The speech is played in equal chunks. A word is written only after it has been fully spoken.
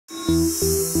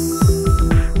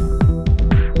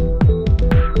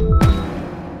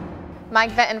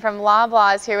Mike Venton from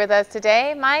Loblaw is here with us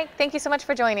today. Mike, thank you so much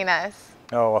for joining us.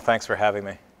 Oh, well, thanks for having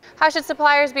me. How should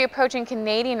suppliers be approaching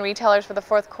Canadian retailers for the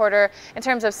fourth quarter in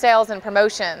terms of sales and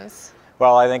promotions?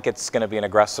 Well, I think it's going to be an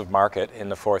aggressive market in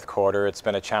the fourth quarter. It's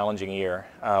been a challenging year.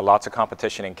 Lots of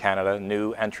competition in Canada,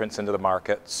 new entrants into the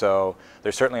market. So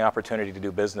there's certainly opportunity to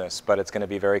do business, but it's going to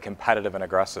be very competitive and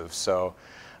aggressive. So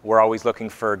we're always looking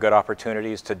for good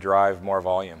opportunities to drive more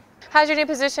volume. How's your new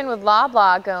position with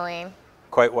Loblaw going?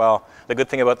 Quite well. The good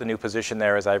thing about the new position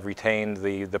there is I've retained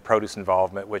the produce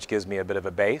involvement, which gives me a bit of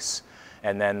a base,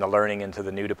 and then the learning into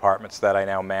the new departments that I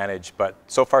now manage. But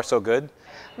so far, so good.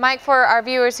 Mike, for our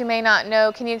viewers who may not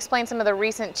know, can you explain some of the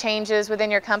recent changes within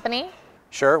your company?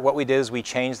 Sure. What we did is we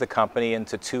changed the company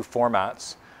into two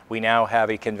formats. We now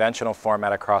have a conventional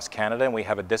format across Canada, and we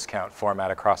have a discount format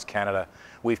across Canada.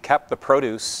 We've kept the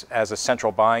produce as a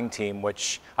central buying team,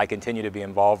 which I continue to be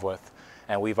involved with.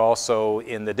 And we've also,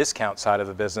 in the discount side of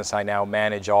the business, I now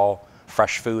manage all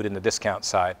fresh food in the discount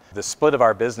side. The split of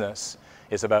our business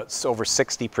is about over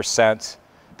 60%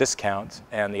 discount,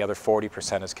 and the other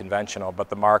 40% is conventional, but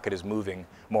the market is moving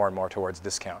more and more towards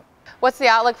discount. What's the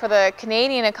outlook for the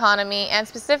Canadian economy and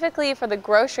specifically for the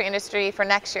grocery industry for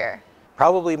next year?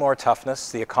 Probably more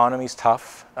toughness. The economy's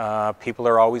tough. People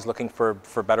are always looking for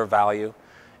better value.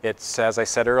 It's, as I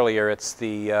said earlier, it's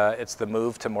the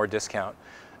move to more discount.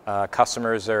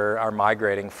 Customers are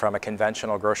migrating from a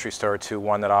conventional grocery store to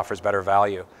one that offers better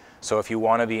value. So if you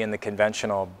want to be in the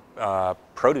conventional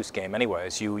produce game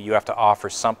anyways, you have to offer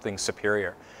something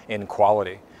superior in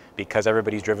quality because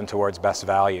everybody's driven towards best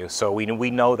value. So we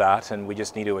know that, and we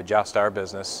just need to adjust our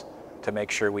business to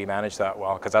make sure we manage that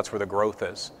well, because that's where the growth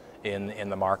is in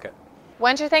the market.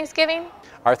 When's your Thanksgiving?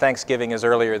 Our Thanksgiving is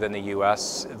earlier than the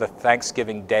U.S. The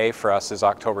Thanksgiving Day for us is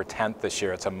October 10th this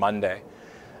year. It's a Monday.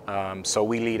 So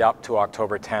we lead up to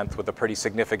October 10th with a pretty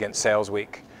significant sales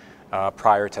week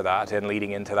prior to that and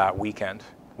leading into that weekend,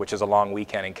 which is a long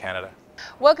weekend in Canada.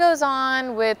 What goes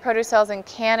on with produce sales in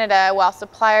Canada while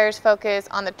suppliers focus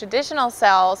on the traditional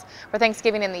sales for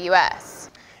Thanksgiving in the U.S.?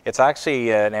 It's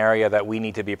actually an area that we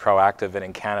need to be proactive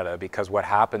in Canada, because what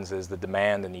happens is the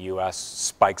demand in the U.S.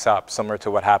 spikes up, similar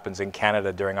to what happens in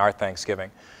Canada during our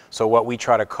Thanksgiving. So what we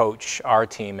try to coach our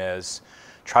team is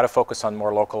try to focus on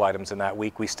more local items in that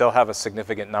week. We still have a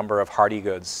significant number of hardy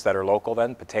goods that are local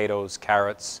then, potatoes,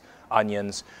 carrots,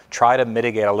 onions. Try to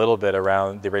mitigate a little bit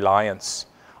around the reliance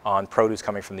on produce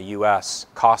coming from the U.S.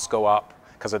 Costs go up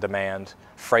because of demand.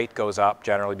 Freight goes up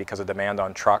generally because of demand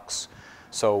on trucks.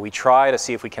 So we try to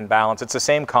see if we can balance. It's the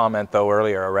same comment though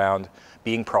earlier around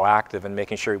being proactive and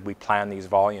making sure we plan these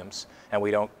volumes and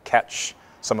we don't catch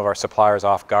some of our suppliers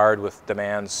off guard with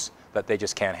demands that they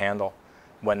just can't handle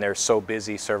when they're so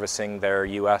busy servicing their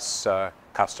U.S.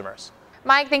 customers.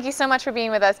 Mike, thank you so much for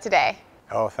being with us today.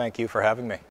 Oh, thank you for having me.